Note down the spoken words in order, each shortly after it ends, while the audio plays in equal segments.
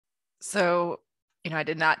So, I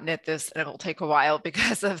did not knit this, and it'll take a while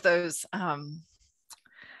because of those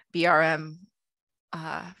BRM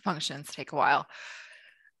functions take a while.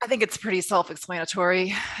 I think it's pretty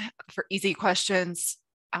self-explanatory for easy questions.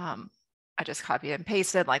 I just copied and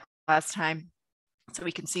pasted like last time so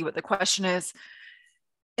we can see what the question is.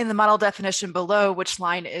 In the model definition below, which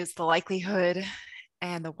line is the likelihood?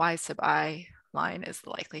 And the y sub I line is the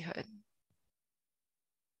likelihood.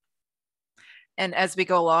 And as we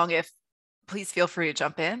go along, please feel free to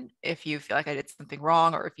jump in if you feel like I did something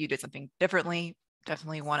wrong or if you did something differently.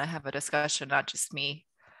 Definitely want to have a discussion, not just me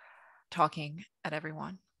talking at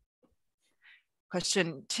everyone.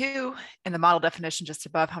 Question 2, in the model definition just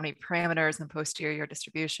above, how many parameters in the posterior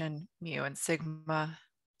distribution, mu and sigma?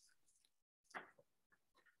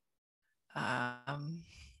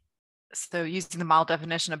 So using the model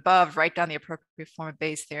definition above, write down the appropriate form of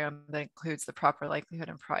Bayes' theorem that includes the proper likelihood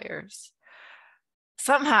and priors.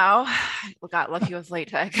 Somehow, I got lucky with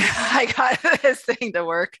LaTeX. I got this thing to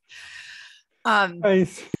work.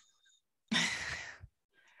 Nice.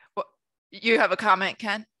 Well, you have a comment,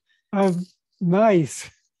 Ken? Nice.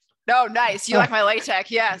 No, nice. You like my LaTeX?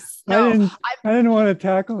 Yes. No, I didn't want to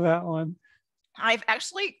tackle that one. I've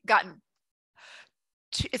actually gotten.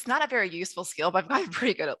 It's not a very useful skill, but I've gotten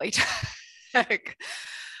pretty good at LaTeX.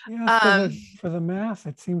 Yeah, for the math,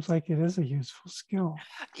 it seems like it is a useful skill.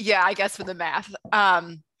 Yeah, I guess for the math.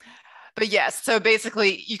 But yes, so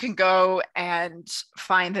basically you can go and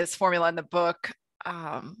find this formula in the book,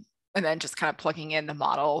 and then just kind of plugging in the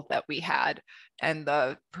model that we had and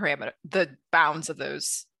the bounds of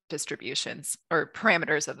those distributions or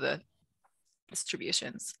parameters of the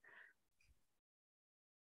distributions.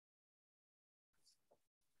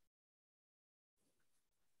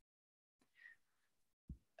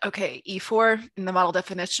 Okay, E4 in the model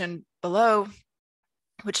definition below,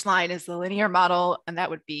 which line is the linear model? And that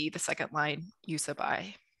would be the second line, U sub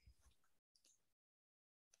I.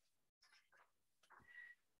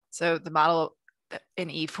 So the model in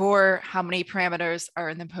E4, how many parameters are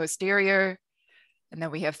in the posterior? And then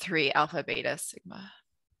we have 3, alpha, beta, sigma.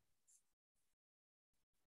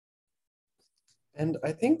 And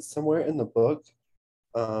I think somewhere in the book,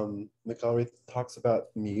 McElreath talks about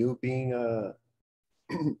mu being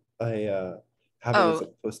having as a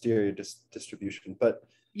posterior distribution, but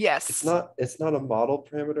yes, it's not a model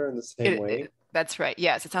parameter in the same way. That's right.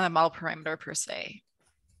 Yes, it's not a model parameter per se,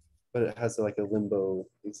 but it has like a limbo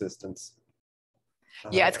existence.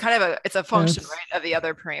 Yeah, it's kind of a function, right, of the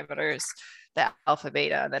other parameters, the alpha,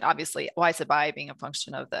 beta, and then obviously y sub I being a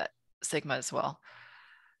function of the sigma as well.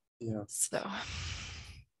 Yeah. So,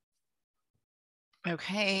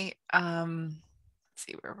 okay. Let's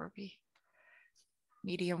see, where were we?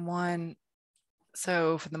 Medium 1.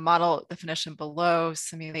 So for the model definition below,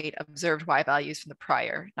 simulate observed y values from the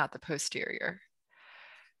prior, not the posterior.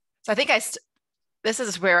 So I think this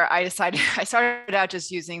is where I decided, I started out just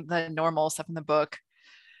using the normal stuff in the book.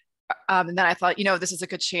 And then I thought, this is a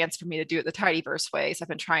good chance for me to do it the tidyverse way. So I've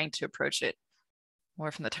been trying to approach it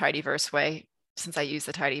more from the tidyverse way since I use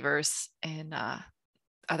the tidyverse in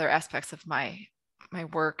other aspects of my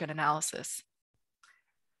work and analysis.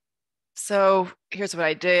 So here's what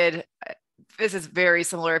I did. This is very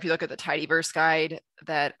similar if you look at the tidyverse guide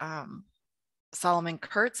that Solomon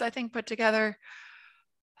Kurtz, I think, put together.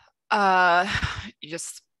 You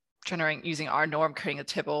just generating using our norm, creating a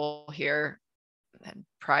tibble here, and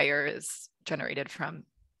prior is generated from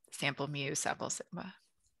sample mu, sample sigma.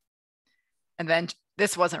 And then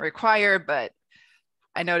this wasn't required, but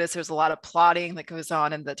I noticed there's a lot of plotting that goes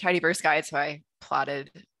on in the tidyverse guide, so I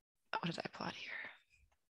plotted. What did I plot here?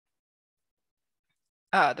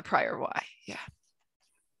 The prior y, yeah.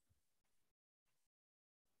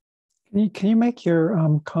 Can you make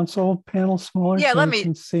your console panel smaller? Yeah, so let me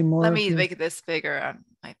can see more. Let me make this bigger on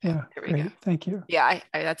my pen. Yeah, there we great. go. Thank you. Yeah,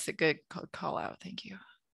 that's a good call out. Thank you.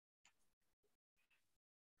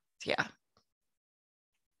 Yeah.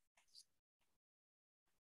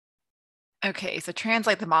 Okay, so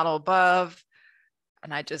translate the model above,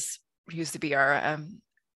 and I just use the BRM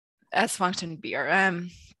S function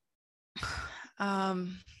BRM. How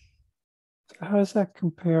does that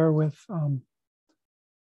compare with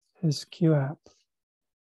his QApp?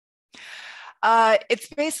 It's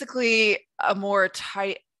basically a more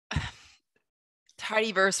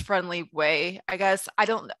tidyverse friendly way, I guess.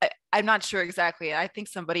 I'm not sure exactly. I think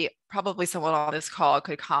probably someone on this call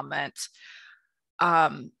could comment.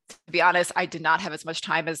 To be honest, I did not have as much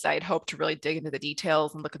time as I'd hoped to really dig into the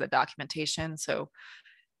details and look at the documentation. So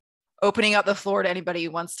opening up the floor to anybody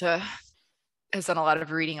who has done a lot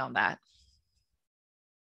of reading on that.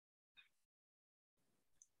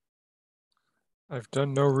 I've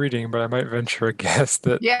done no reading, but I might venture a guess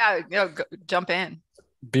that Yeah, jump in.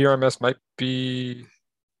 BRMS might be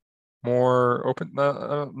more open.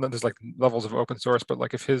 There's like levels of open source, but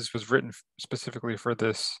like if his was written specifically for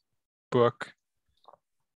this book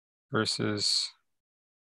versus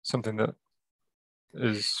something that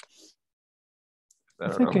is, I I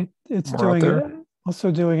don't think know, it's more out doing there. it,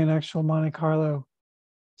 also doing an actual Monte Carlo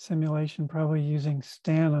simulation, probably using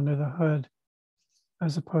Stan under the hood,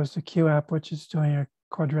 as opposed to QApp, which is doing a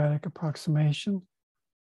quadratic approximation.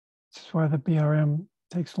 This is why the BRM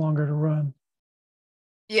takes longer to run.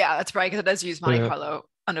 Yeah, that's right, because it does use Monte Yeah. Carlo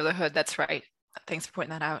under the hood. That's right. Thanks for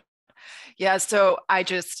pointing that out. Yeah, so I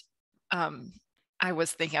just, I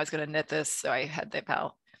was thinking I was going to knit this, so I had the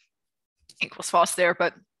val equals false there,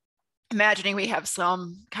 but imagining we have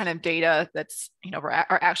some kind of data that's,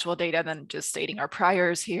 our actual data, then just stating our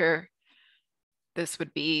priors here. This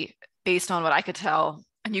would be based on what I could tell,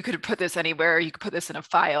 and you could put this anywhere. You could put this in a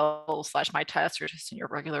file / my test or just in your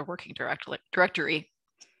regular working directory.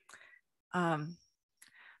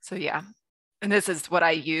 So yeah, and this is what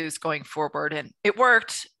I use going forward, and it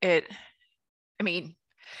worked. It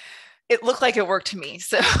looked like it worked to me.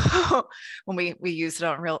 So when we used it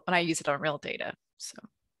on real, when I use it on real data, so.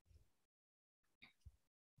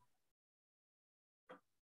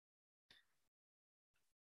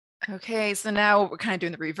 Okay, so now we're kind of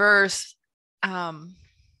doing the reverse. Yeah,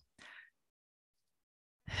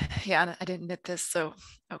 I didn't knit this, so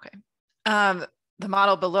okay. The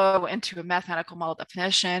model below into a mathematical model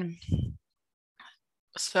definition.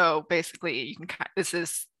 So basically, you can this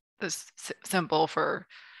is this symbol for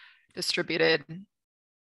distributed,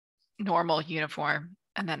 normal, uniform,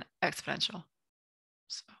 and then exponential.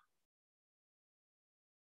 So.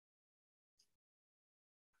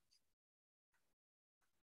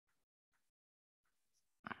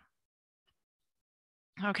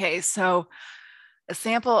 Okay, so a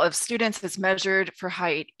sample of students is measured for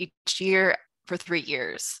height each year for 3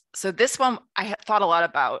 years. So this one I had thought a lot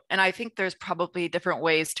about, and I think there's probably different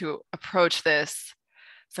ways to approach this.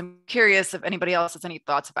 So I'm curious if anybody else has any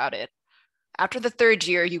thoughts about it. After the 3rd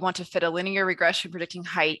year, you want to fit a linear regression predicting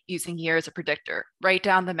height using year as a predictor. Write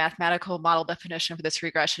down the mathematical model definition for this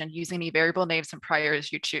regression using any variable names and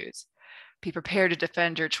priors you choose. Be prepared to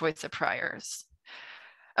defend your choice of priors.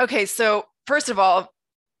 Okay, so first of all,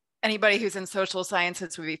 anybody who's in social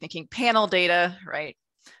sciences would be thinking panel data, right?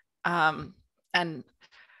 And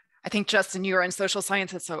I think, Justin, you were in social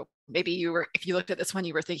sciences, so maybe you were, if you looked at this one,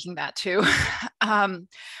 you were thinking that too,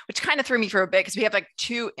 which kind of threw me for a bit because we have like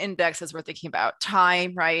 2 indexes we're thinking about,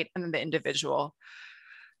 time, right? And then the individual.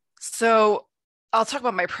 So I'll talk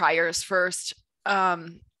about my priors first.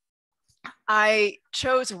 I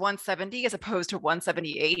chose 170 as opposed to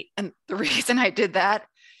 178. And the reason I did that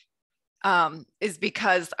is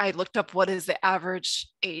because I looked up what is the average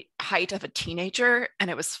height of a teenager,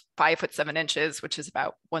 and it was 5'7", which is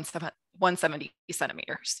about 170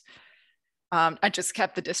 centimeters. I just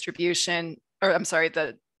kept the distribution, or I'm sorry,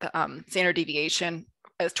 the standard deviation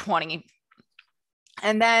as 20.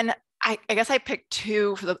 And then I guess I picked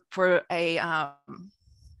 2 for a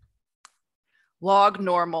log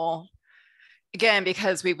normal, again,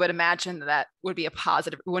 because we would imagine that would be a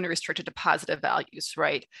positive, we wouldn't restrict it to positive values,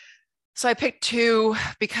 right? So I picked 2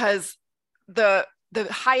 because the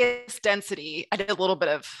highest density, I did a little bit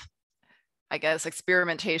of, I guess,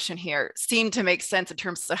 experimentation here, seemed to make sense in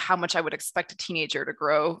terms of how much I would expect a teenager to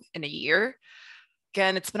grow in a year.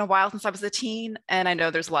 Again, it's been a while since I was a teen, and I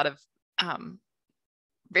know there's a lot of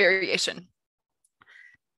variation.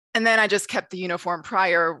 And then I just kept the uniform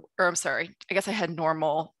prior, or I'm sorry, I guess I had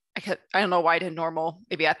normal. I don't know why I did normal.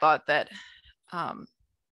 Maybe I thought that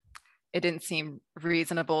it didn't seem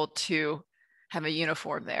reasonable to have a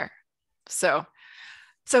uniform there. So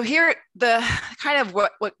here, the kind of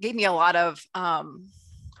what gave me a lot of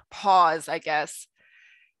pause, I guess,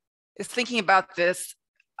 is thinking about this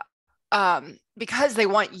because they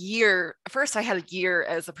want year. First, I had a year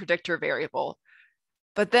as a predictor variable,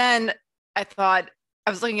 but then I thought, I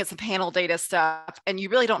was looking at some panel data stuff, and you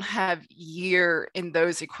really don't have year in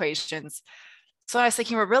those equations. So I was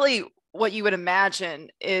thinking, well, really what you would imagine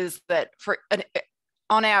is that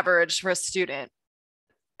on average for a student,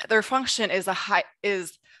 their function is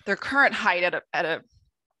their current height at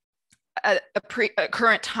a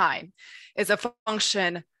current time is a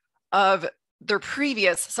function of their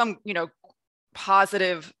previous,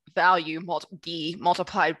 positive value d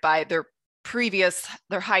multiplied by their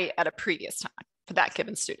height at a previous time for that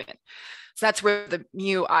given student. So that's where the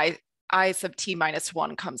mu I sub t minus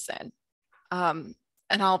 1 comes in.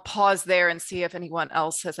 And I'll pause there and see if anyone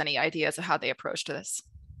else has any ideas of how they approach this.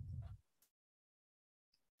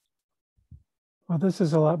 Well, this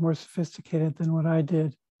is a lot more sophisticated than what I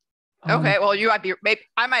did. Okay, well, you might be, maybe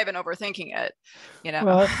I might have been overthinking it, you know.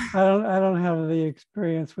 Well, I don't have the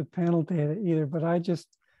experience with panel data either, but I just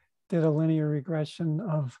did a linear regression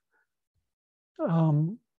of,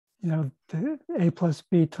 you know, the A plus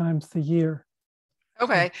B times the year.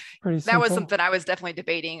 Okay, so pretty that simple. was something I was definitely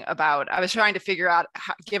debating about. I was trying to figure out,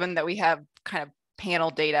 how, given that we have kind of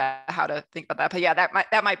panel data, how to think about that. But yeah,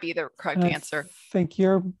 that might be the correct answer. I think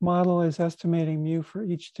your model is estimating mu for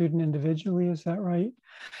each student individually. Is that right?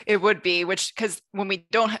 It would be, which, because when we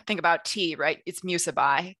don't think about T, right, it's mu sub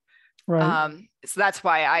I. Right. So that's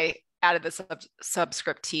why I added the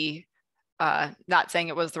subscript T, not saying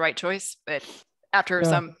it was the right choice, but after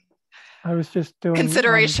some I was just doing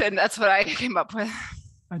consideration, that's what I came up with.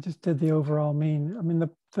 I just did the overall mean. I mean,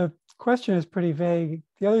 the question is pretty vague.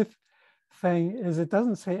 The other thing is it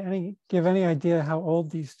doesn't say give any idea how old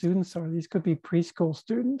these students are. These could be preschool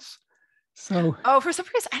students. So for some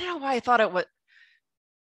reason, I don't know why I thought it was.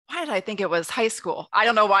 Why did I think it was high school? I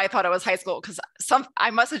don't know why I thought it was high school, because I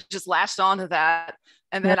must have just latched onto that.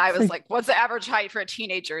 And then I was like, what's the average height for a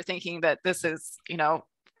teenager, thinking that this is,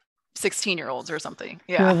 16-year-olds or something.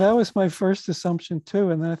 Yeah, that was my first assumption too.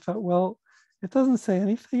 And then I thought, well, it doesn't say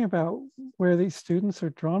anything about where these students are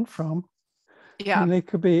drawn from. Yeah. And they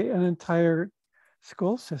could be an entire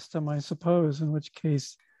school system, I suppose, in which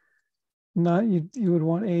case you would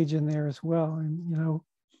want age in there as well. And,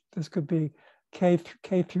 this could be K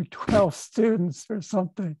through 12 students or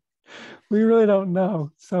something. We really don't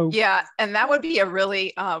know. So yeah, and that would be a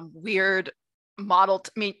really weird model.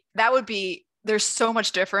 That would be, there's so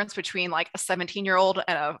much difference between like a 17-year-old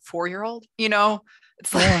and a 4-year-old,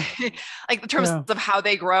 it's like, like in terms of how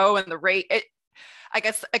they grow and the rate. I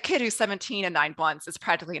guess a kid who's 17 and 9 months is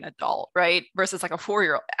practically an adult, right? Versus like a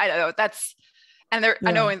 4-year-old. I don't know.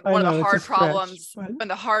 I know one of the hard problems, when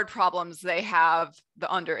the hard problems they have, the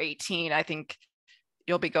under 18, I think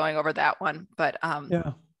you'll be going over that one, but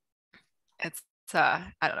it's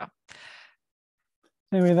I don't know.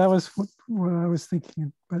 Anyway, that was what I was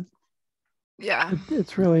thinking, but yeah,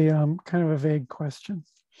 it's really kind of a vague question.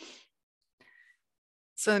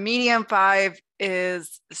 So the median 5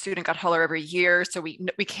 is the student got taller every year, so we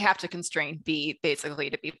have to constrain B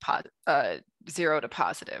basically to be 0 to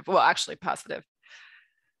positive. Well, actually positive.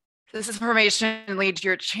 This information leads to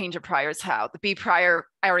your change of priors. How the B prior,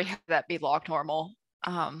 I already have that be log normal.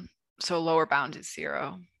 So lower bound is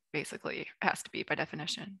 0. Basically, it has to be by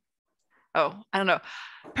definition. Oh, I don't know.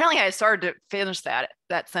 Apparently, I started to finish that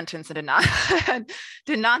sentence and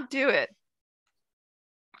did not do it.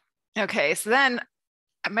 Okay, so then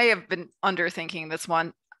I may have been underthinking this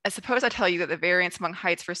one. I suppose I tell you that the variance among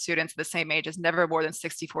heights for students of the same age is never more than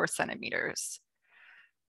 64 centimeters.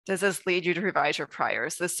 Does this lead you to revise your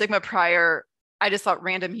priors? The sigma prior, I just thought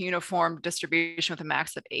random uniform distribution with a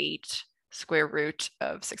max of 8, square root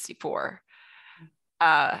of 64.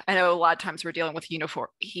 I know a lot of times we're dealing with uniform.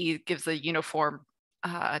 He gives a uniform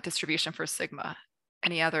distribution for sigma.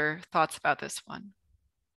 Any other thoughts about this one?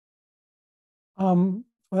 Well,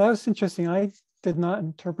 that was interesting. I did not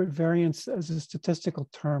interpret variance as a statistical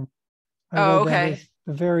term. I read that as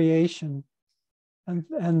the variation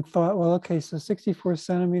and thought, well, okay, so 64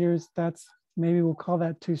 centimeters, maybe we'll call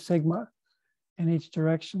that 2 sigma in each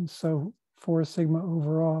direction. So 4 sigma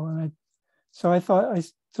overall. And I thought I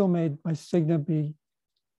still made my sigma be,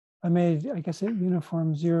 I guess it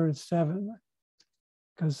uniform 0 to 7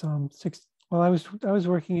 because I was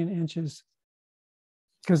working in inches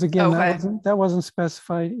because again, that wasn't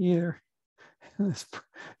specified either in this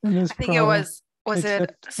I think problem. It was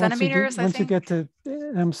it centimeters? Once you get to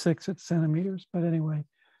M6, it's centimeters. But anyway,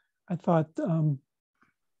 I thought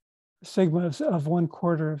sigma of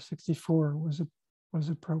 1/4 of 64 was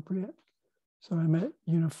appropriate. So I meant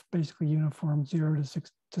basically uniform 0 to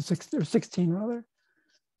 6 or 16 rather.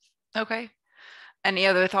 Okay. Any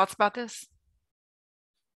other thoughts about this?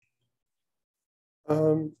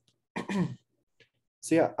 So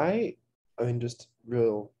yeah, I mean, just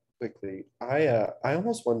real quickly, I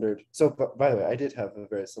almost wondered. So, by the way, I did have a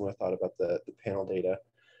very similar thought about the panel data.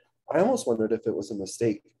 I almost wondered if it was a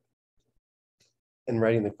mistake in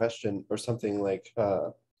writing the question or something like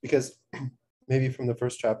because maybe from the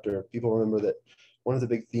first chapter, people remember that one of the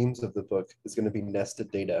big themes of the book is going to be nested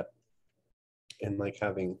data and like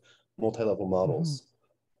having multi-level models.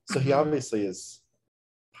 So he obviously is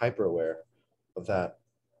hyper aware of that,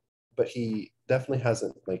 but he definitely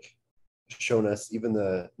hasn't like shown us even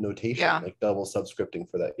the notation, like double subscripting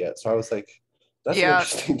for that yet. So I was like, that's an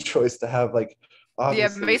interesting choice to have. Like,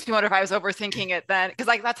 obviously, it makes me wonder if I was overthinking it then, because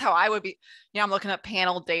like that's how I would be. I'm looking at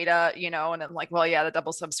panel data, and I'm like, well, yeah, the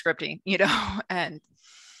double subscripting, and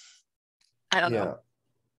I don't Yeah.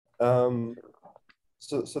 know.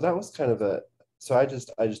 So that was kind of a, so I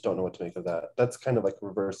just don't know what to make of that. That's kind of like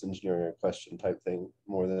reverse engineering a question type thing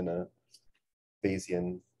more than a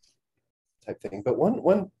Bayesian type thing. But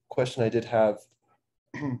one question I did have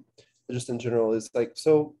just in general is like,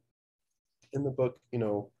 so in the book, you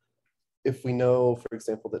know, if we know, for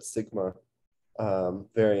example, that sigma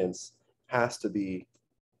variance has to be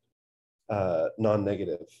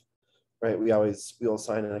non-negative, right? We'll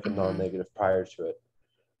assign like a non-negative prior to it.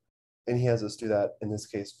 And he has us do that in this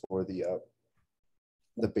case for the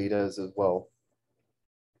betas as well,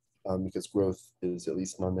 because growth is at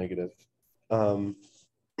least non-negative, at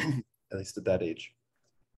least at that age.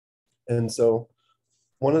 And so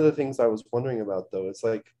one of the things I was wondering about though is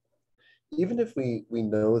like, even if we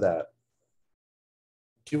know that,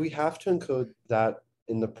 do we have to encode that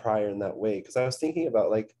in the prior in that way? Because I was thinking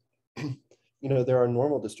about like, you know, there are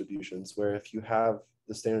normal distributions where if you have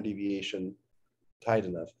the standard deviation tight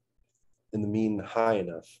enough and the mean high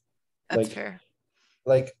enough, That's like, fair.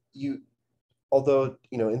 like you, although,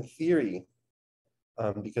 you know, in theory,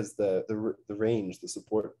 because the range, the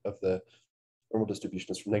support of the normal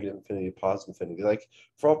distribution is from negative infinity to positive infinity, like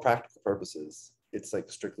for all practical purposes, it's like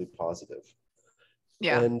strictly positive.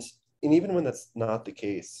 Yeah. And even when that's not the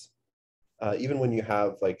case, even when you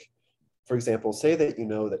have like, for example, say that you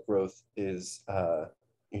know that growth is,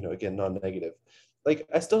 you know, again, non-negative, like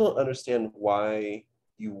I still don't understand why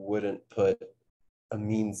you wouldn't put a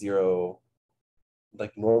mean zero,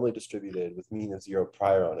 like normally distributed with mean of zero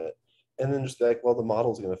prior on it, and then just be like, well, the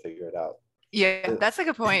model's going to figure it out. Yeah, that's a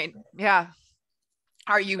good point. Yeah.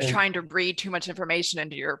 Are you And trying to read too much information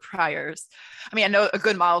into your priors? I mean, I know a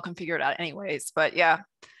good model can figure it out anyways, but yeah.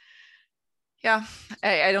 Yeah,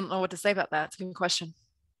 I don't know what to say about that. It's a good question.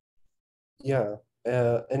 yeah,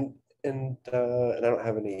 and I don't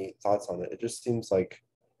have any thoughts on it. It just seems like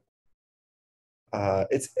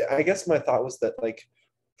it's. I guess my thought was that like,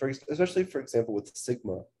 especially for example with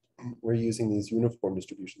sigma, we're using these uniform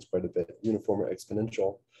distributions quite a bit, uniform or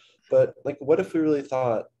exponential. But like, what if we really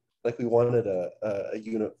thought like we wanted a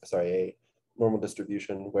normal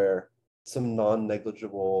distribution where some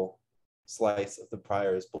non-negligible slice of the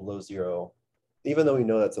prior is below zero, even though we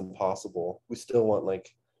know that's impossible, we still want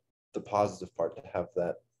like the positive part to have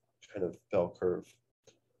that kind of bell curve.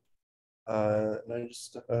 And I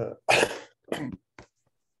just I don't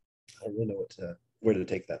really know where to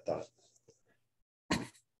take that thought.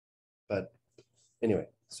 But anyway,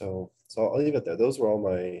 so I'll leave it there. Those were all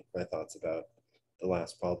my thoughts about the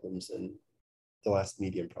last problems and the last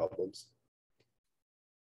medium problems.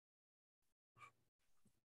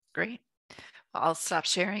 Great. Well, I'll stop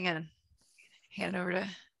sharing and hand it over to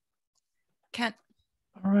Kent.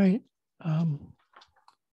 All right.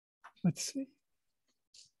 Let's see.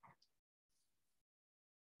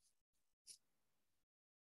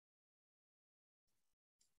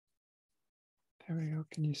 There we go.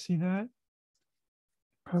 Can you see that?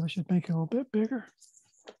 Probably should make it a little bit bigger.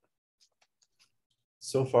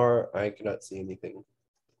 So far, I cannot see anything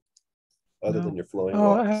other than your flowing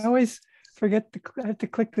Oh, locks. I always forget I have to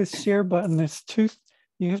click this share button. There's two.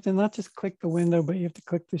 You have to not just click the window, but you have to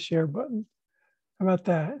click the share button. How about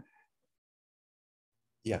that?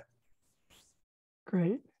 Yeah.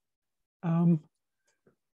 Great.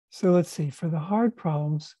 So let's see. For the hard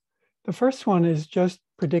problems, the first one is just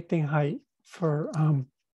predicting height for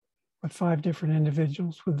with 5 different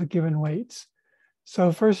individuals with the given weights.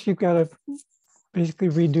 So first you've got to basically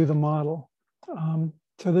redo the model.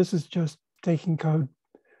 So this is just taking code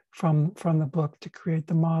from the book to create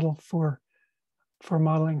the model for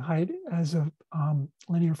modeling height as a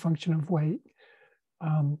linear function of weight.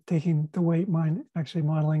 Taking the weight actually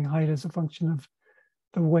modeling height as a function of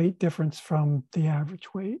the weight difference from the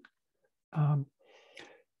average weight.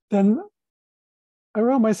 Then I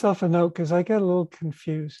wrote myself a note because I get a little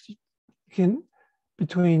confused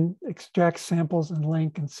between extract samples and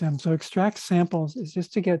link and sim. So extract samples is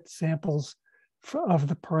just to get samples of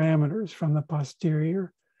the parameters from the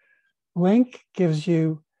posterior. Link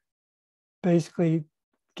basically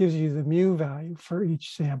gives you the mu value for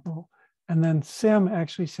each sample. And then sim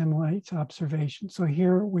actually simulates observations. So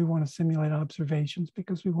here we want to simulate observations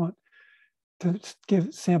because we want to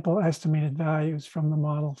give sample estimated values from the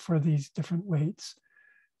model for these different weights.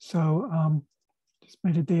 So just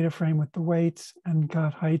made a data frame with the weights and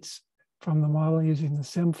got heights from the model using the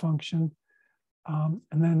sim function. And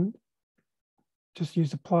then just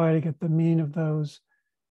use apply to get the mean of those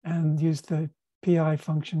and use the PI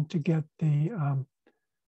function to get the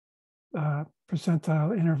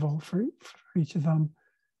percentile interval for each of them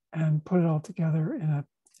and put it all together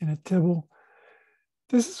in a tibble.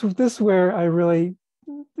 This is where I really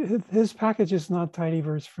his package is not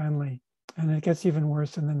tidyverse friendly, and it gets even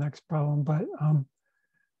worse in the next problem. But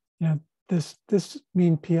you know, this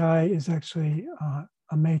mean PI is actually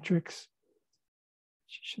a matrix.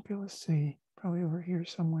 You should be able to see, probably over here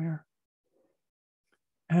somewhere.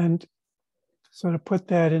 And so to put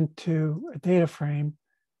that into a data frame,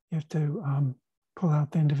 you have to pull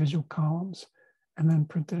out the individual columns and then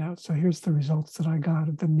print it out. So here's the results that I got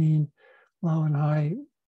of the mean, low, and high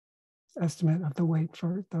estimate of the weight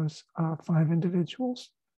for those 5 individuals.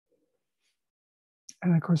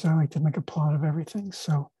 And of course, I like to make a plot of everything.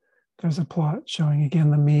 So there's a plot showing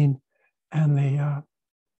again the mean and the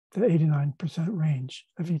 89% range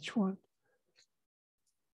of each one.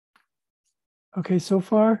 Okay, so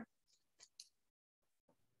far?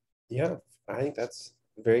 Yeah, I think that's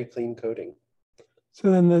very clean coding. So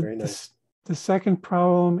then Nice. the second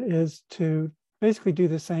problem is to basically do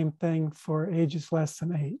the same thing for ages less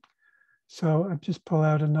than 8. So I just pull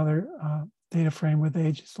out another data frame with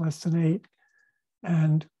ages less than 8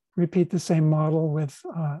 and repeat the same model with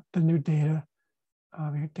the new data.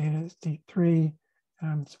 Your data is D3, and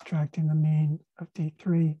I'm subtracting the mean of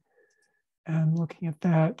D3 and looking at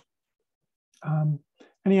that. And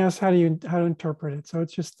he asks how to interpret it. So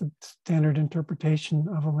it's just the standard interpretation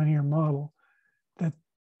of a linear model, that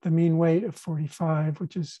the mean weight of 45,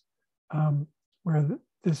 which is where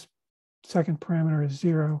this second parameter is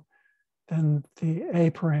 0, then the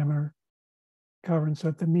A parameter governs. So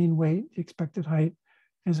at the mean weight, the expected height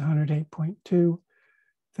is 108.2.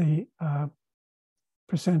 The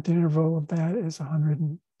percent interval of that is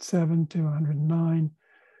 107 to 109.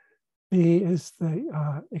 B is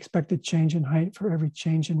the expected change in height for every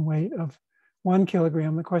change in weight of 1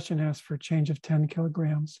 kilogram. The question asks for a change of 10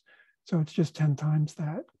 kilograms. So it's just 10 times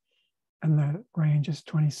that. And the range is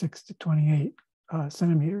 26 to 28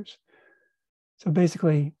 centimeters. So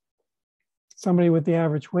basically, somebody with the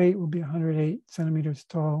average weight will be 108 centimeters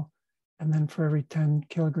tall. And then for every 10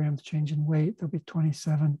 kilograms change in weight, there'll be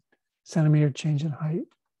 27 centimeter change in height.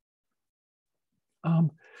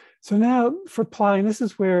 So now for plotting, this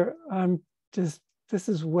is where this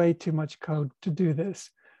is way too much code to do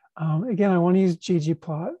this. Again, I want to use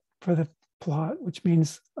ggplot for the plot, which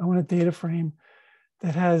means I want a data frame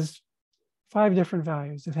that has 5 different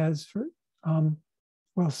values. It has,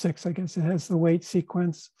 well, 6, I guess. It has the weight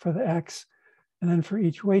sequence for the X. And then for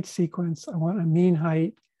each weight sequence, I want a mean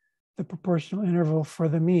height, the proportional interval for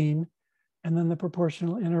the mean, and then the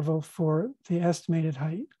proportional interval for the estimated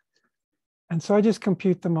height. And so I just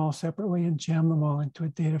compute them all separately and jam them all into a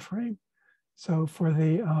data frame. So for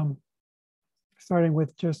the, starting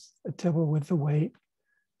with just a table with the weight,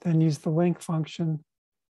 then use the link function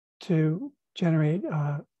to generate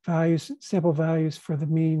values, sample values for the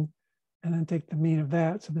mean, and then take the mean of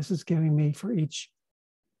that. So this is giving me for each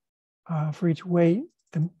weight,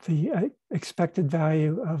 the expected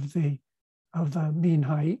value of the mean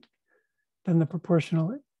height. Then the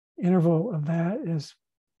proportional interval of that is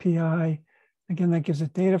PI. Again, that gives a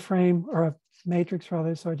data frame, or a matrix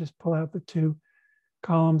rather. So I just pull out the 2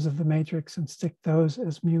 columns of the matrix and stick those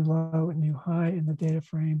as mu low and mu high in the data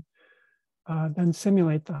frame. Then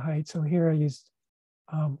simulate the height. So here I used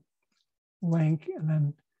link, and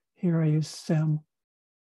then here I use sim.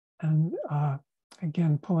 And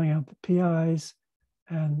again, pulling out the PIs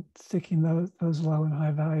and sticking those low and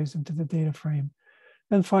high values into the data frame.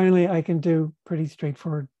 Then finally, I can do pretty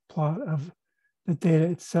straightforward plot of the data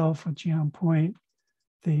itself with geom point,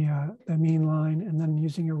 the mean line, and then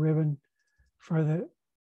using a ribbon for the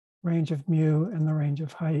range of mu and the range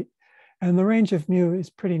of height. And the range of mu is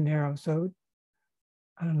pretty narrow. So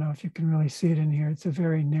I don't know if you can really see it in here. It's a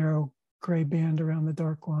very narrow gray band around the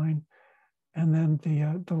dark line. And then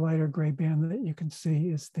the lighter gray band that you can see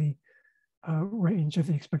is the range of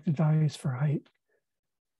the expected values for height.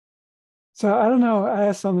 So I don't know, I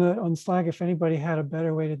asked on Slack if anybody had a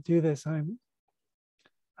better way to do this.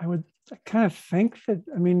 I would kind of think that,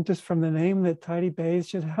 I mean, just from the name, that Tidy Bays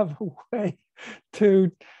should have a way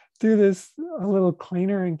to do this a little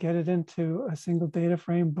cleaner and get it into a single data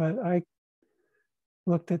frame. But I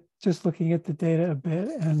looking at the data a bit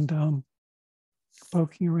and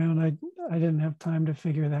poking around, I didn't have time to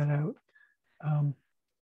figure that out.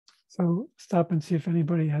 So stop and see if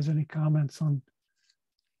anybody has any comments on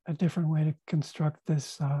a different way to construct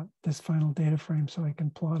this this final data frame so I can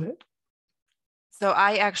plot it. So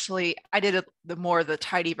I did it the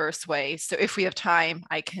tidyverse way. So if we have time,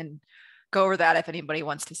 I can go over that if anybody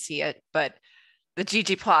wants to see it. But the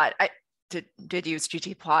ggplot, I did use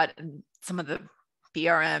ggplot and some of the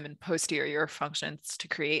BRM and posterior functions to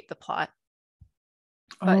create the plot.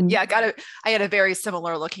 But yeah, I had a very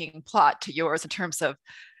similar looking plot to yours in terms of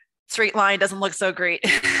straight line doesn't look so great.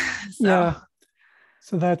 So. Yeah.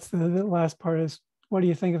 So that's the last part is, what do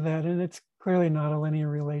you think of that? And it's clearly not a linear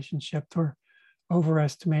relationship. We're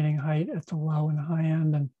overestimating height at the low and high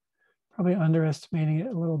end, and probably underestimating it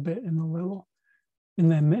a little bit in the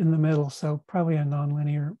middle. So probably a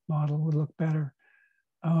nonlinear model would look better.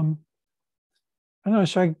 I don't know,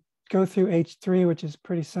 should I go through H3, which is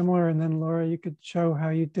pretty similar, and then Laura, you could show how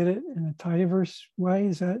you did it in a tidyverse way.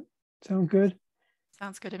 Does that sound good?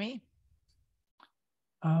 Sounds good to me.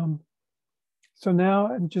 So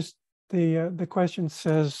now just the question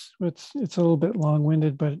says, it's a little bit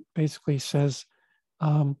long-winded, but it basically says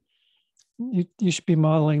you should be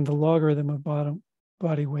modeling the logarithm of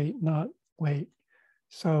body weight, not weight.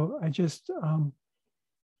 So I just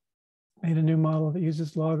made a new model that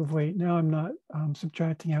uses log of weight. Now I'm not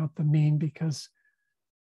subtracting out the mean, because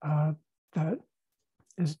that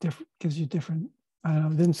is different, gives you different, I don't know,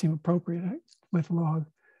 it didn't seem appropriate with log,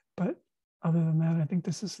 but other than that, I think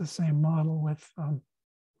this is the same model with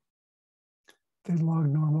the log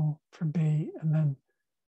normal for B, and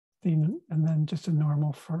then just a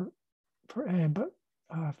normal for A, but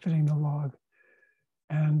fitting the log.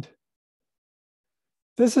 And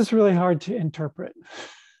this is really hard to interpret.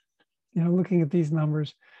 You know, looking at these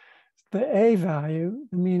numbers, the A value,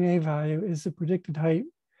 the mean A value, is the predicted height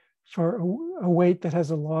for a weight that has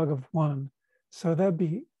a log of 1. So that'd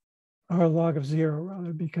be, or a log of 0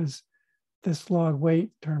 rather, because this log weight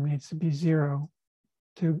term needs to be 0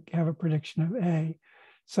 to have a prediction of A.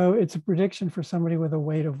 So it's a prediction for somebody with a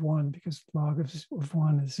weight of 1, because log of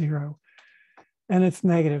 1 is 0. And it's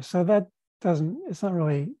negative. So that it's not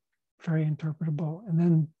really very interpretable. And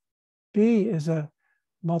then B is a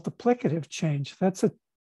multiplicative change. That's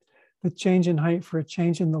the change in height for a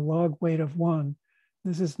change in the log weight of 1.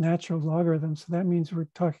 This is natural logarithm. So that means we're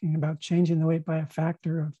talking about changing the weight by a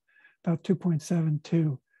factor of about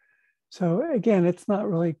 2.72. So again, it's not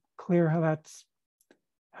really clear how that's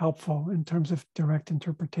helpful in terms of direct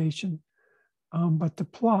interpretation. But the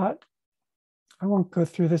plot, I won't go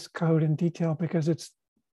through this code in detail because it's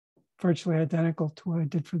virtually identical to what I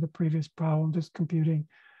did for the previous problem, just computing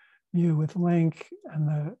mu with length and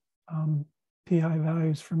the pi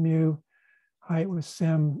values for mu, height with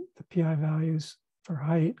sim, the pi values for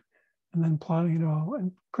height, and then plotting it all.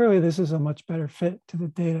 And clearly this is a much better fit to the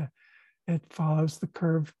data. It follows the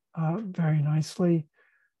curve very nicely.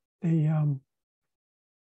 You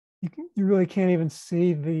really can't even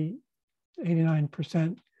see the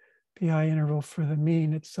 89% pi interval for the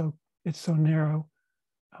mean. It's so narrow.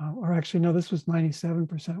 Or actually, no, this was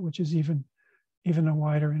 97%, which is even a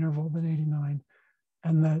wider interval than 89.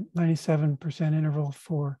 And the 97% interval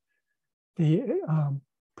for the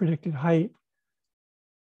predicted height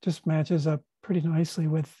just matches up pretty nicely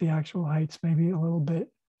with the actual heights, maybe a little bit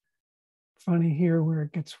funny here where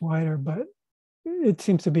it gets wider, but it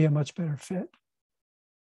seems to be a much better fit.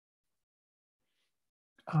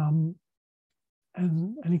 And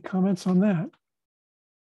any comments on that?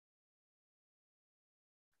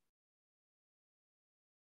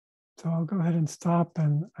 So I'll go ahead and stop,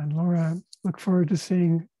 and Laura, look forward to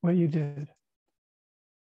seeing what you did.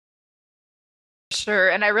 Sure,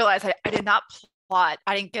 and I realized I did not plot.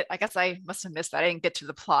 I guess I must have missed that. I didn't get to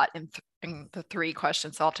the plot in the 3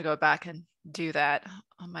 questions, so I'll have to go back and do that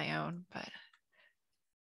on my own, but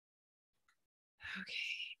okay.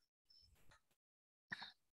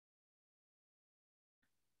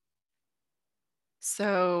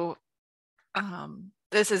 So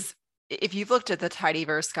this is, if you've looked at the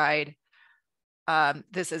tidyverse guide,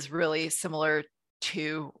 this is really similar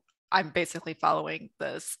to, I'm basically following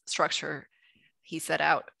the structure he set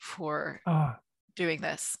out for doing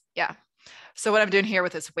this. Yeah. So what I'm doing here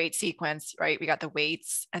with this weight sequence, right? We got the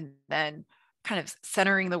weights and then kind of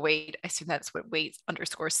centering the weight. I assume that's what weight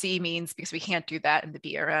underscore C means, because we can't do that in the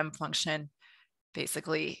BRM function.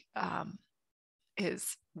 Basically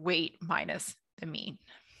is weight minus the mean.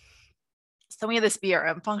 So we have this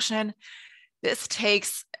BRM function. This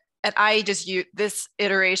takes, and I just use this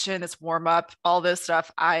iteration, this warm up, all this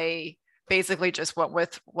stuff. I basically just went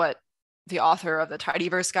with what the author of the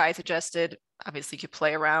tidyverse guide suggested. Obviously, you could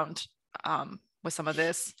play around with some of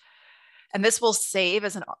this. And this will save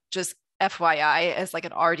as just FYI, as like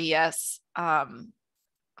an RDS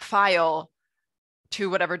file to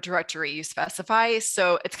whatever directory you specify.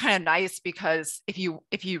 So it's kind of nice, because if you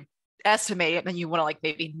estimate it and you want to like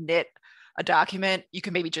maybe knit a document, you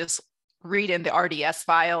can maybe just read in the RDS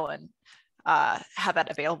file and have that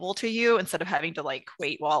available to you instead of having to like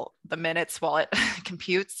wait the minutes while it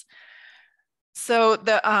computes. So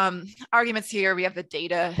the arguments here, we have the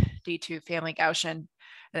data D2 family Gaussian,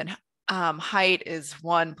 and then height is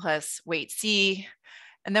 1 plus weight C,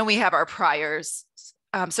 And then we have our priors.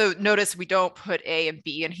 So notice we don't put A and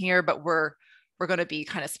B in here, but we're going to be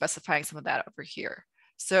kind of specifying some of that over here.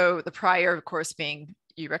 So the prior, of course, being,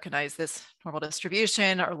 you recognize this normal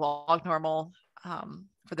distribution or log normal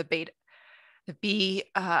for the B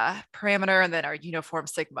parameter, and then our uniform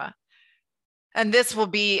sigma. And this will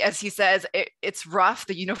be, as he says, it's rough.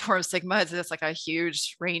 The uniform sigma is just like a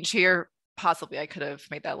huge range here. Possibly I could have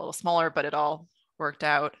made that a little smaller, but it all worked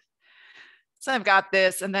out. So I've got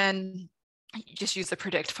this, and then you just use the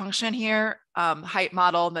predict function here, height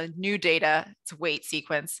model, and the new data, it's a weight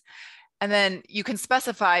sequence. And then you can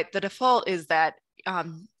specify, the default is that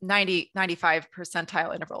 95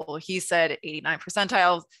 percentile interval. He said 89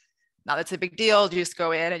 percentile. Now that's a big deal. You just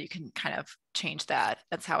go in and you can kind of change that.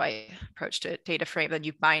 That's how I approached it. Data frame, then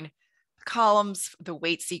you bind the columns, the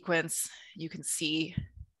weight sequence. You can see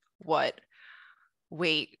what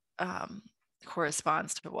weight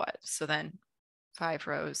corresponds to what. So then 5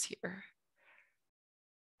 rows here.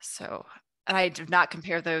 So, and I did not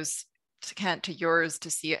compare those to Kent to yours to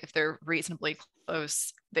see if they're reasonably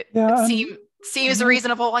close. It seems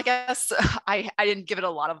reasonable, I guess. I didn't give it a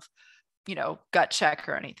lot of, gut check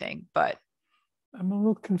or anything, but I'm a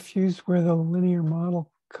little confused where the linear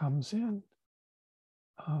model comes in.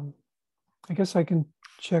 I guess I can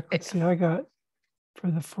check. Let's see, I got,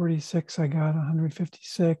 for the 46, I got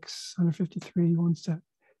 156, 153, one step.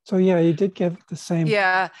 So yeah, you did get the same.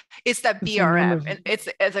 Yeah, it's that BRM, and it's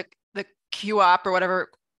the QOP or whatever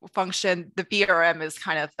function. The BRM is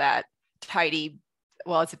kind of that tidy,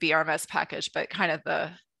 well, it's a BRMS package, but kind of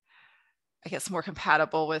the, I guess, more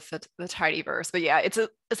compatible with the tidyverse. But yeah, it's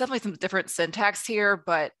definitely some different syntax here,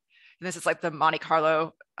 but this is like the Monte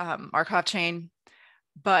Carlo Markov chain,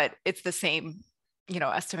 but it's the same,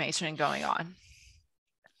 estimation going on.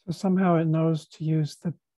 So somehow it knows to use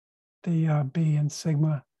the B and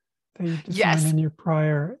sigma that you design in your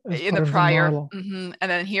prior in the prior model. And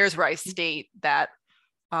then here's where I state that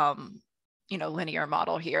linear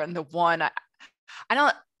model here, and the one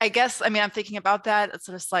I guess I'm thinking about that. It's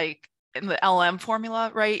just like in the LM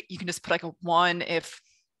formula, right? You can just put like a 1 if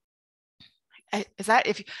I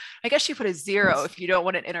guess you put a 0 if you don't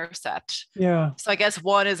want an intercept. Yeah. So I guess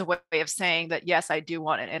 1 is a way of saying that, yes, I do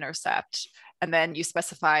want an intercept. And then you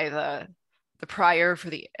specify the prior for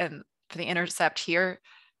the intercept here.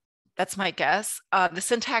 That's my guess. The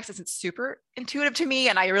syntax isn't super intuitive to me.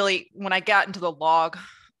 And when I got into the log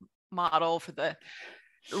model for the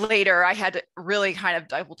later, I had to really kind of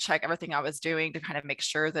double check everything I was doing to kind of make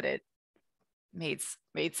sure that it made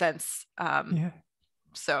sense.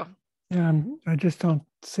 So. Yeah, I just don't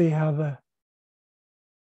see how the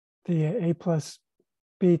A plus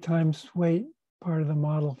B times weight part of the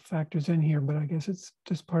model factors in here, but I guess it's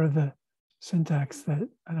just part of the syntax that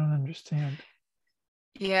I don't understand.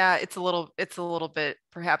 Yeah, it's a little bit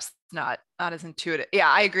perhaps not as intuitive. Yeah,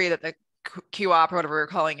 I agree that the QOP or whatever we're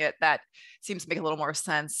calling it, that seems to make a little more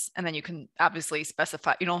sense. And then you can obviously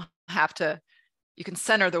specify, you don't have to, you can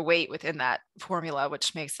center the weight within that formula,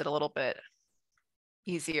 which makes it a little bit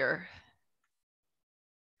easier.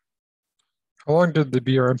 How long did the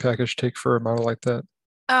BRM package take for a model like that?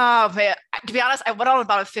 Oh man, to be honest, I went on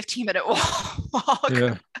about a 15-minute walk.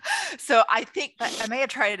 Yeah. So I think I may have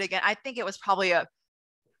tried it again. I think it was probably a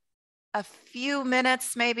few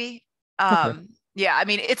minutes, maybe. Okay. Yeah,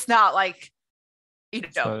 it's not like,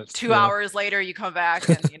 2 hours later you come back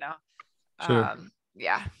and Sure.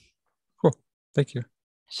 Yeah. Cool. Thank you.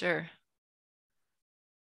 Sure.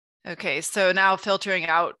 Okay, so now filtering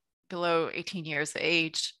out below 18 years of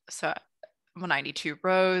age. So 192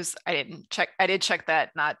 rows. I did check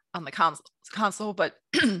that, not on the console, but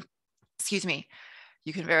excuse me,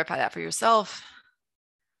 you can verify that for yourself.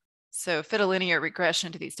 So fit a linear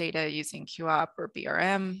regression to these data using QOP or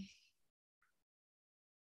BRM.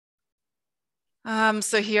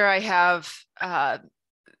 So here I have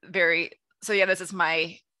this is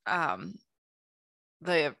my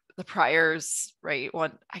the priors, right?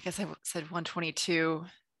 I guess I said 122.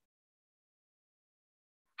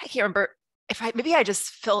 I can't remember maybe I just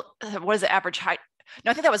felt, what is the average height?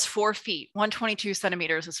 No, I think that was 4 feet. 122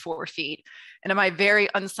 centimeters is 4 feet. And in my very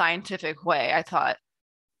unscientific way, I thought,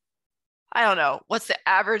 I don't know, what's the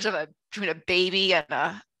average between a baby and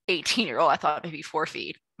a 18-year-old? I thought maybe 4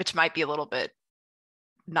 feet, which might be a little bit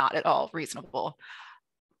not at all reasonable.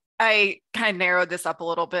 I kind of narrowed this up a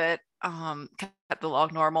little bit, at the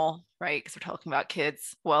log normal, right? Because we're talking about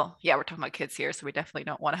kids. Well, yeah, we're talking about kids here, so we definitely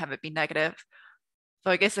don't want to have it be negative. So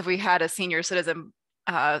I guess if we had a senior citizen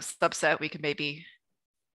subset, we could maybe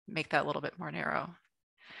make that a little bit more narrow.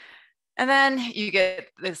 And then you get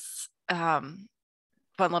this fun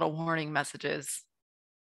little warning messages.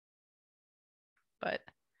 but.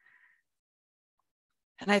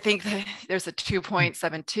 And I think that there's a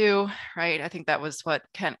 2.72, right? I think that was what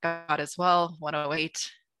Kent got as well,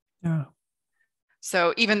 108. Yeah.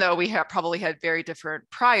 So even though we have probably had very different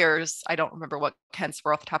priors, I don't remember what Kent's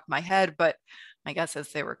were off the top of my head, but my guess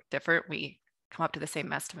is they were different. We come up to the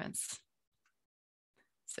same estimates.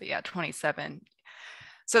 So yeah, 27.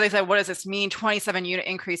 So they said, what does this mean? 27 unit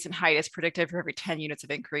increase in height is predicted for every 10 units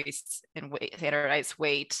of increase in weight, standardized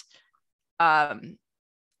weight.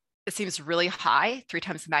 It seems really high, 3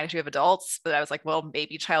 times the magnitude of adults, but I was like, well,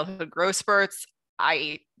 maybe childhood growth spurts.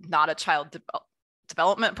 I'm not a child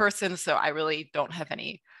development person, so I really don't have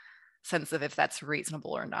any sense of if that's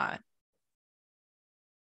reasonable or not.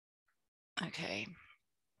 Okay,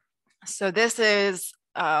 so this is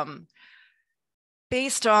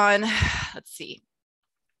based on, let's see,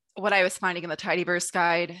 what I was finding in the Tidyverse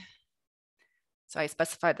guide. So I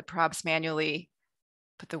specified the probs manually,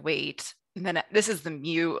 put the weight, and then this is the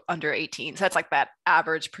mu under 18. So that's like that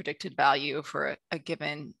average predicted value for a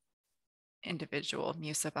given individual,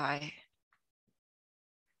 mu sub I.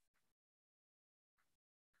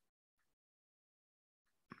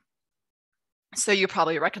 So you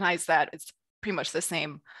probably recognize that it's pretty much the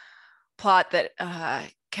same plot that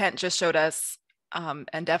Kent just showed us,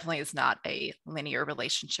 and definitely is not a linear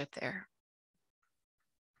relationship there.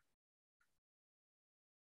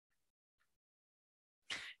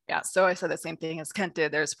 Yeah, so I said the same thing as Kent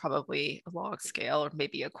did. There's probably a log scale or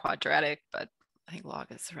maybe a quadratic, but I think log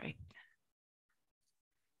is right.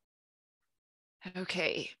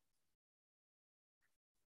 Okay.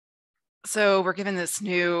 So we're given these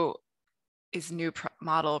new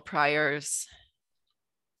model priors.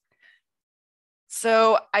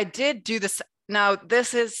 So I did do this. Now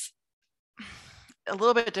this is a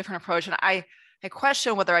little bit different approach, and I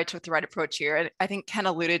question whether I took the right approach here. And I think Ken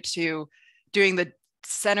alluded to doing the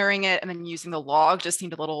centering it and then using the log just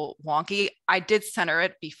seemed a little wonky. I did center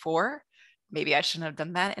it before. Maybe I shouldn't have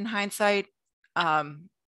done that in hindsight. I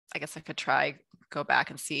guess I could go back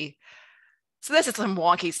and see. So this is some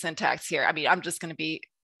wonky syntax here. I mean, I'm just going to be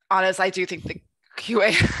honest. I do think the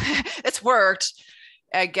QA, it's worked.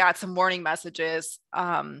 I got some warning messages,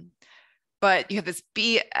 but you have this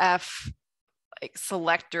BF like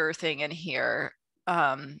selector thing in here,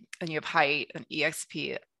 and you have height and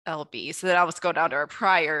EXP LB. So then I'll just go down to our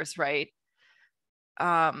priors, right?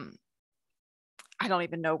 I don't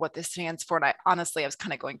even know what this stands for. And I honestly, I was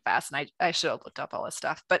kind of going fast and I should have looked up all this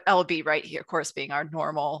stuff, but LB right here, of course, being our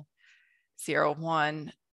normal 0,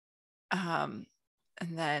 1. And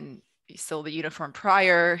then still the uniform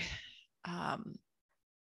prior.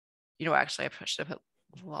 You know, actually I pushed a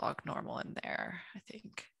log normal in there, I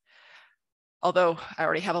think. Although I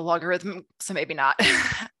already have a logarithm, so maybe not.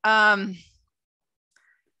 And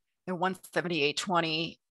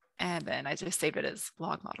 178.20, and then I just saved it as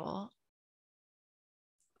log model.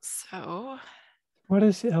 So what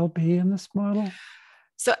is LB in this model?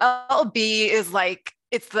 So LB is like,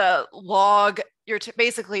 it's the log,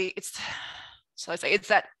 basically it's, shall I say, it's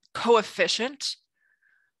that coefficient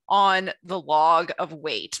on the log of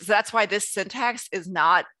weight. So that's why this syntax is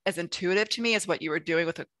not as intuitive to me as what you were doing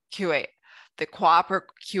with the QA, the QAP or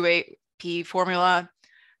QAP formula.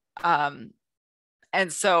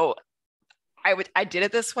 And so I did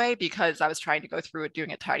it this way because I was trying to go through it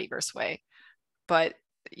doing it tidyverse way. But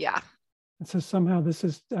yeah. And so somehow this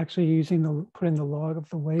is actually putting the log of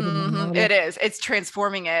the weight in the model. It is. It's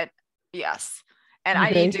transforming it. Yes. And okay.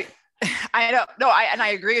 I need to, I know, no, I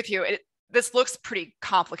agree with you. This looks pretty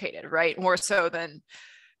complicated, right? More so than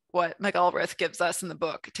what McElreath gives us in the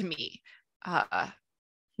book to me. Yeah,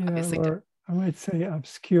 or I might say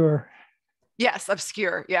obscure. Yes,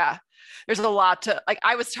 obscure. Yeah. There's a lot to, like,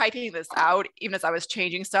 I was typing this out even as I was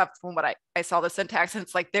changing stuff from what I saw the syntax, and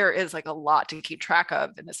it's like there is like a lot to keep track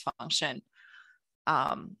of in this function.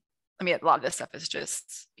 I mean, a lot of this stuff is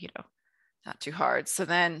just, you know, not too hard. So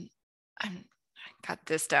then I got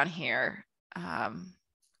this down here. And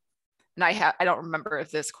I don't remember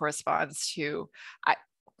if this corresponds to,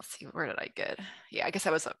 let's see, where did I get? Yeah, I guess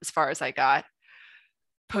I was as far as I got.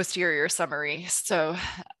 Posterior summary. So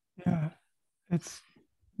yeah, it's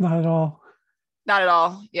not at all. Not at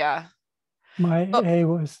all. Yeah. My A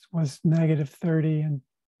was -30 and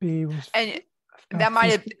B was. And that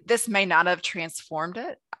might have, this may not have transformed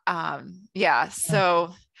it. Yeah.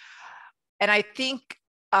 So, and I think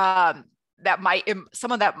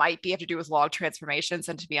some of that might have to do with log transformations.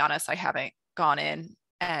 And to be honest, I haven't gone in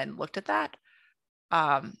and looked at that.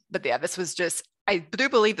 But yeah, this was just, I do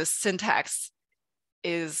believe the syntax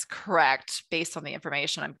is correct based on the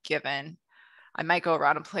information I'm given. I might go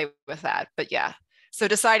around and play with that, but yeah, So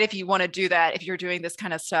decide if you want to do that, if you're doing this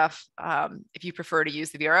kind of stuff, if you prefer to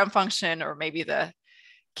use the BRM function or maybe the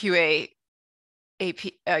QUAP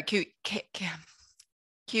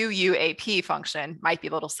function might be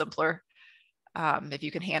a little simpler if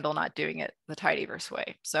you can handle not doing it the tidyverse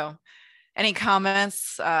way. So any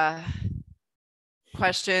comments,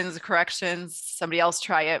 questions, corrections? Somebody else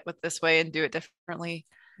try it with this way and do it differently.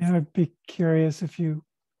 Yeah, I'd be curious if you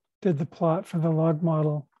did the plot for the log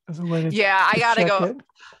model as a way to I gotta go. it.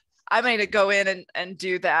 I'm going to go in and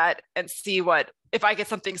do that and see what, if I get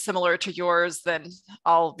something similar to yours, then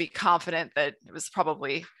I'll be confident that it was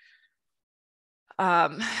probably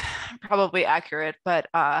accurate. But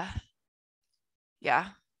yeah,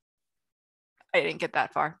 I didn't get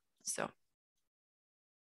that far. So.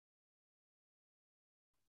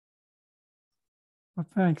 Well,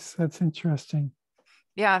 thanks. That's interesting.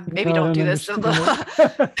 Yeah, maybe don't do this.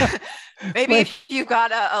 Maybe if you've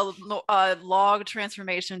got a log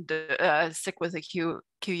transformation, stick with a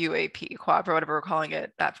QUAP, quad, or whatever we're calling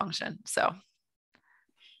it, that function. So,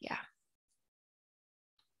 yeah.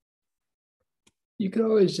 You could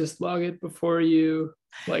always just log it before you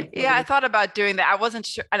Yeah, I thought about doing that. I wasn't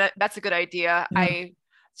sure. And that's a good idea. Yeah.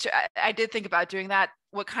 I did think about doing that.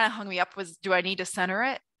 What kind of hung me up was, do I need to center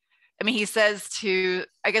it? I mean, he says to,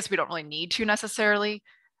 I guess we don't really need to necessarily.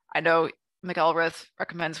 I know McElreath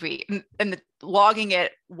recommends and logging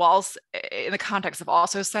it whilst in the context of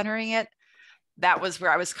also centering it. That was where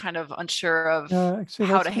I was kind of unsure of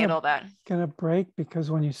how to handle that. Gonna break because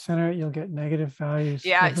when you center it, you'll get negative values.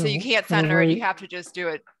 Yeah, so you can't center it. You have to just do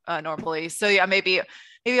it normally. So yeah, maybe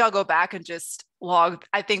I'll go back and just log.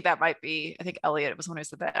 I think Elliot was one who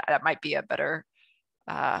said that might be a better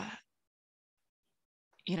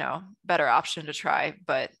better option to try.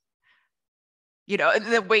 But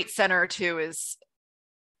the weight center too is,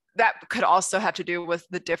 that could also have to do with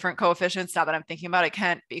the different coefficients. Now that I'm thinking about it,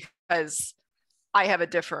 can't, because I have a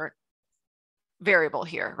different variable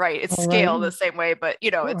here, right? It's scaled the same way, but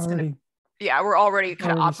it's gonna, we're already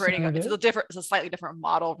kind of operating. It's a slightly different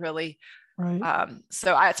model, really. Right.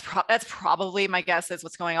 So that's probably my guess is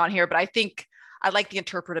what's going on here. But I think I like the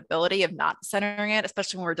interpretability of not centering it,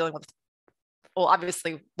 especially when we're dealing with, well,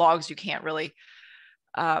 obviously logs you can't really,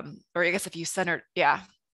 or I guess if you center, yeah.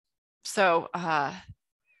 So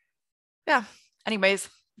yeah. Anyways,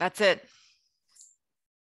 that's it.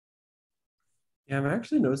 Yeah, I'm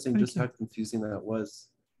actually noticing just how confusing that was,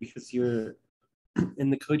 because you're in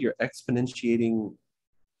the code, you're exponentiating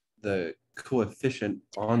the coefficient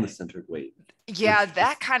on the centered weight. Yeah,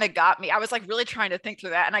 that kind of got me. I was like really trying to think through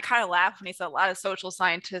that. And I kind of laughed when he said a lot of social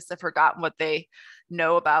scientists have forgotten what they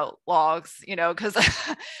know about logs, because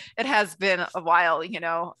it has been a while,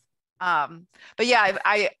 but yeah,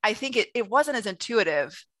 I think it wasn't as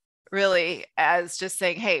intuitive really as just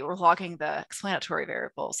saying, hey, we're logging the explanatory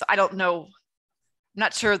variable. So I don't know. I'm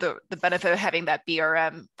not sure the benefit of having that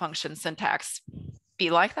BRM function syntax be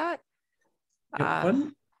like that. Yeah,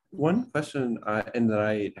 one question, and that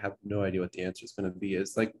I have no idea what the answer is going to be,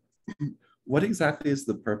 is like, what exactly is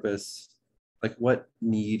the purpose? Like, what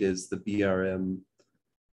need is the BRM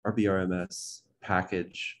or BRMS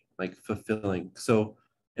package like fulfilling? So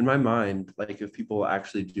in my mind, like if people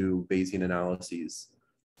actually do Bayesian analyses,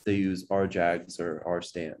 they use rjags or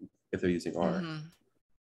rstan if they're using R. Mm-hmm.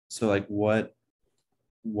 So like what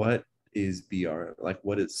is BRM? Like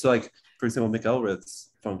what is, so like, for example, McElreath's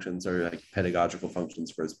functions are like pedagogical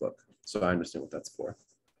functions for his book. So I understand what that's for.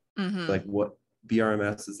 Mm-hmm. Like what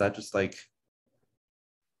BRMS, is that just like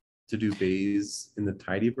to do Bayes in the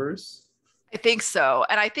tidyverse? I think so.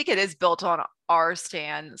 And I think it is built on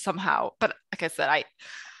rstan somehow. But like I said,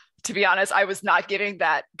 to be honest, I was not giving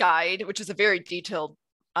that guide, which is a very detailed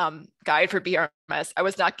guide for BRMS. I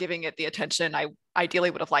was not giving it the attention I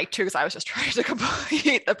ideally would have liked to, because I was just trying to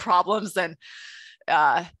complete the problems and,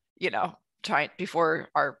 trying before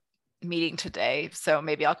our meeting today. So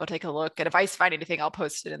maybe I'll go take a look. And if I find anything, I'll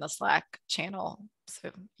post it in the Slack channel so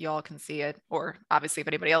you all can see it. Or obviously if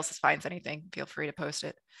anybody else finds anything, feel free to post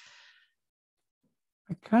it.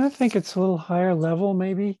 I kind of think it's a little higher level,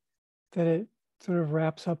 maybe, that it sort of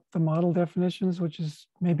wraps up the model definitions, which is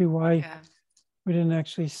maybe why we didn't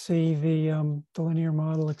actually see the linear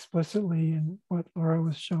model explicitly in what Laura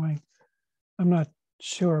was showing. I'm not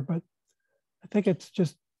sure, but I think it's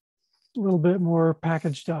just a little bit more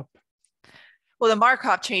packaged up. Well, the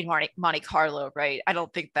Markov chain Monte Carlo, right? I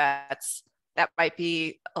don't think that might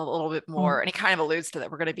be a little bit more, and he kind of alludes to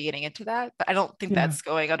that. We're going to be getting into that, but I don't think that's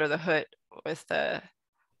going under the hood with the.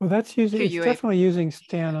 Well, that's using, it's definitely using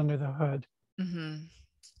stan under the hood.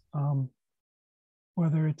 Mm-hmm.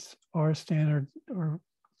 Whether it's rstan or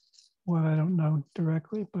what, I don't know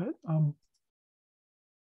directly, but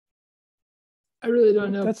I really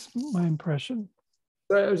don't know. That's my impression.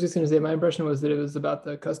 I was just going to say, my impression was that it was about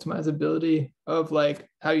the customizability of like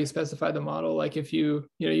how you specify the model. Like if you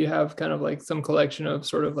have kind of like some collection of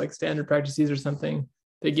sort of like standard practices or something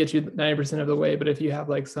that get you 90% of the way. But if you have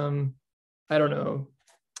like some, I don't know,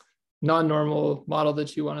 non-normal model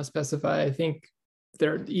that you want to specify, I think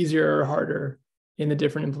they're easier or harder in the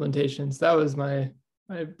different implementations. That was my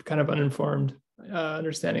kind of uninformed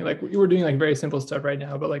understanding. Like we were doing like very simple stuff right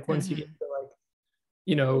now, but like once you get to like,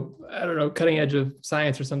 I don't know, cutting edge of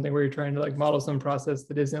science or something where you're trying to like model some process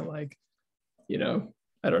that isn't like, I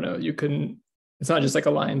don't know, it's not just like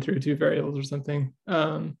a line through two variables or something.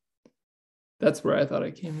 That's where I thought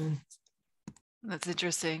it came in. That's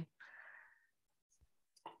interesting.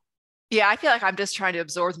 Yeah, I feel like I'm just trying to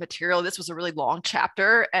absorb the material. This was a really long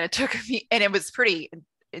chapter and it took me, and it was pretty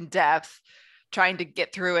in depth, trying to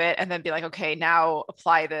get through it and then be like, okay, now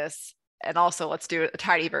apply this. And also let's do it a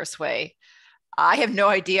tidyverse way. I have no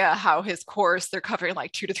idea how his course, they're covering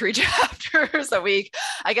like 2 to 3 chapters a week.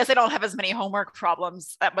 I guess I don't have as many homework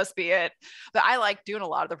problems. That must be it. But I like doing a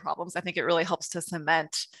lot of the problems. I think it really helps to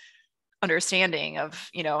cement understanding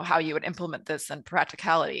of, how you would implement this in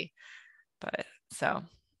practicality. But so.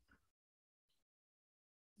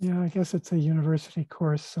 Yeah, I guess it's a university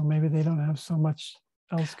course, so maybe they don't have so much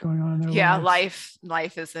else going on in their lives.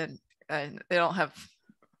 Life isn't, they don't have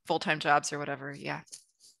full-time jobs or whatever. Yeah.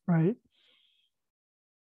 Right.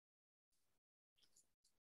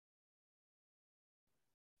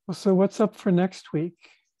 Well, so what's up for next week?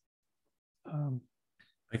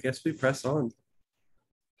 I guess we press on.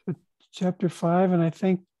 Chapter 5, and I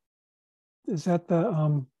think, is that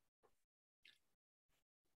the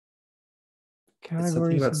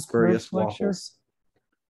categories about and spurious curves lecture? waffles.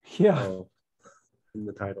 Yeah. In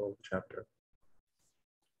the title of the chapter.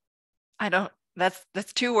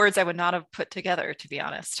 That's 2 words I would not have put together, to be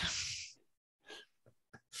honest.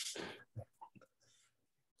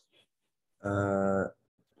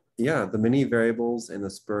 Yeah, the mini variables and the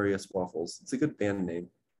spurious waffles. It's a good band name.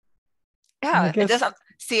 Yeah, it does.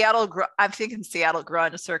 I'm thinking Seattle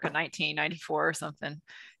grunge circa 1994 or something.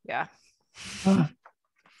 Yeah.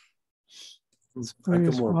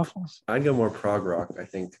 Waffles. I'd go more prog rock, I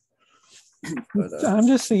think. But, I'm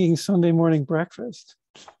just thinking Sunday morning breakfast.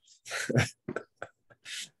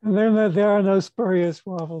 And there are no spurious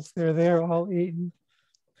waffles there. They're all eaten.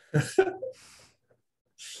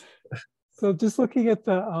 So just looking at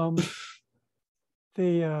the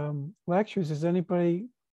lectures, has anybody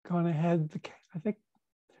gone ahead? I think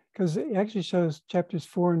because it actually shows chapters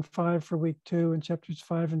 4 and 5 for week 2 and chapters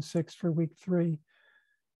 5 and 6 for week 3.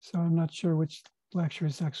 So I'm not sure which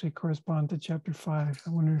lectures actually correspond to chapter 5. I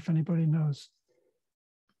wonder if anybody knows.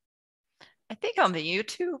 I think on the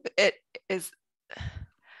YouTube, it is,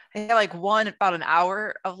 they have like about an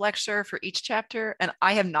hour of lecture for each chapter. And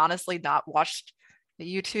I have honestly not watched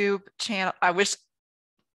the YouTube channel. I wish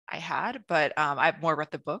I had, but I've more read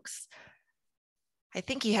the books. I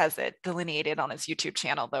think he has it delineated on his YouTube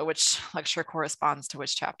channel though, which lecture corresponds to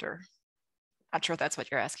which chapter. Not sure if that's what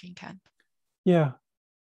you're asking, Ken. Yeah.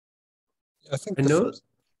 I think the first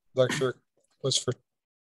lecture was for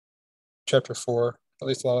chapter 4. At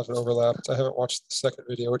least a lot of it overlapped. I haven't watched the second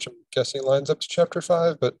video, which I'm guessing lines up to chapter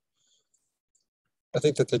 5, but I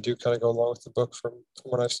think that they do kind of go along with the book from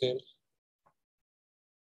what I've seen.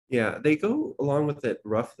 Yeah, they go along with it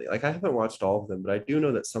roughly. Like I haven't watched all of them, but I do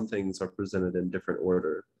know that some things are presented in different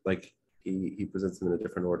order. Like he presents them in a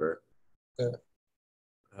different order. Yeah.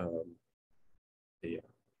 Yeah.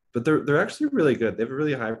 But they're actually really good. They have a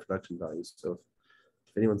really high production value. So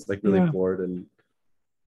if anyone's like really bored, and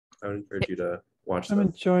I would encourage you to watch them. I'm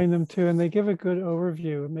enjoying them too, and they give a good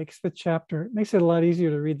overview. It makes it a lot easier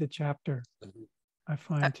to read the chapter. Mm-hmm. I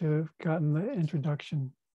find to have gotten the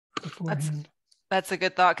introduction beforehand. That's a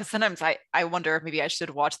good thought, because sometimes I wonder if maybe I should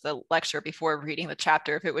watch the lecture before reading the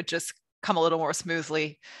chapter, if it would just come a little more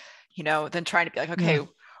smoothly, than trying to be like, okay,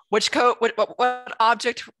 which code, what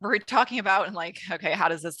object were we talking about? And like, okay, how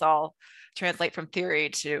does this all translate from theory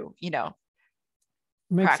to,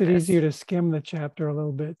 makes practice? It easier to skim the chapter a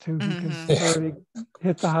little bit too, because it's already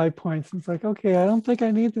hit the high points. It's like, okay, I don't think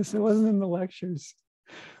I need this. It wasn't in the lectures.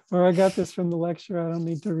 Or I got this from the lecture. I don't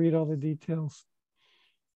need to read all the details.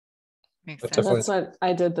 That's what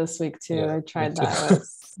I did this week too. Yeah, I tried that with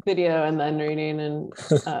video and then reading, and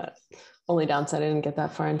only downside I didn't get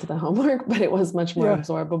that far into the homework, but it was much more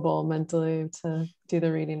absorbable mentally to do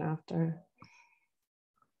the reading after.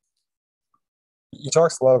 He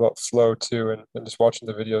talks a lot about flow too, and just watching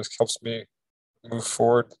the videos helps me move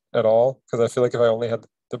forward at all, because I feel like if I only had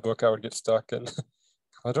the book, I would get stuck and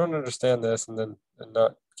I don't understand this, and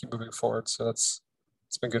not keep moving forward. So it's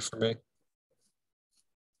been good for me.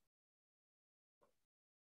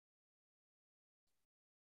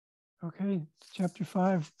 Okay, chapter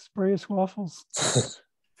 5, spurious waffles.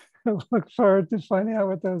 I look forward to finding out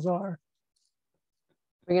what those are.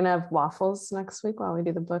 We're gonna have waffles next week while we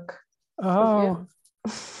do the book. Oh,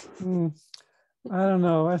 I don't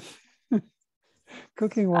know.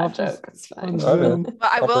 Cooking waffles on Zoom.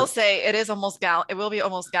 But I will say it is almost it will be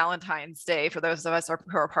almost Valentine's Day for those of us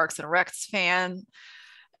who are Parks and Recs fan.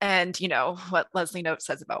 And you know what Leslie Note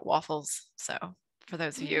says about waffles. So for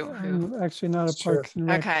those of you who I'm actually not a Parks and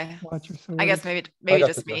Rec watcher, so I guess maybe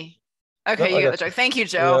just me. Okay, No, you get the joke. Thank you,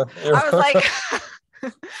 Joe. Yeah, I was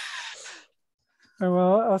like,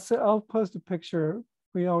 well, I'll post a picture.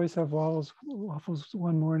 We always have waffles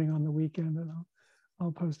one morning on the weekend, and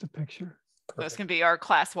I'll post a picture. Those can be our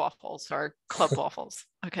class waffles, our club waffles.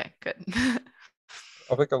 Okay, good.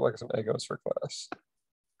 I'll pick up like some Eggos for class.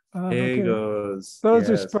 Eggos. Those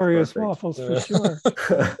are spurious waffles for sure.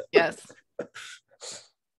 Yes.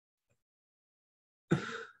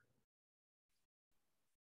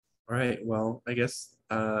 All right. Well, I guess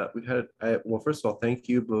we've had. Well, first of all, thank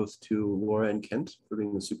you both to Laura and Kent for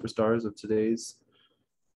being the superstars of today's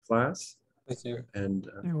class. Thank you. And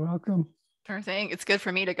you're welcome. Sure thing. It's good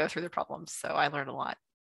for me to go through the problems, so I learned a lot.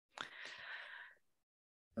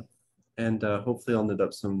 And hopefully I'll knit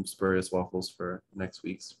up some spurious waffles for next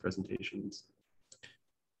week's presentations.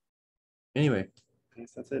 Anyway, I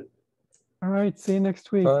guess that's it. All right. See you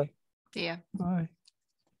next week. Bye. See ya. Bye.